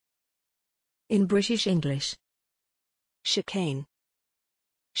In British English. chicane,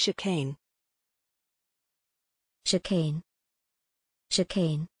 chicane, chicane,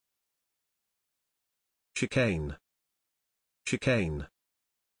 chicane, chicane, chicane.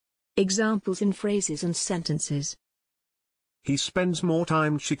 Examples in phrases and sentences. He spends more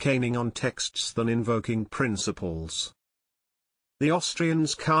time chicaning on texts than invoking principles. The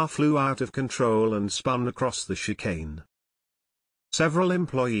Austrian's car flew out of control and spun across the chicane. Several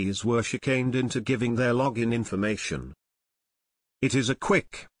employees were chicaned into giving their login information. It is a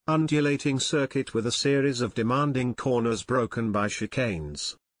quick, undulating circuit with a series of demanding corners broken by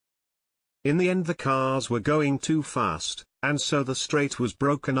chicanes. In the end the cars were going too fast, and so the straight was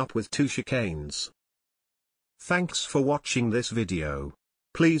broken up with 2 chicanes. Thanks for watching this video.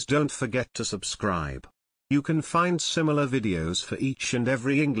 Please don't forget to subscribe. You can find similar videos for each and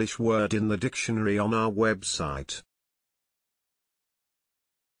every English word in the dictionary on our website.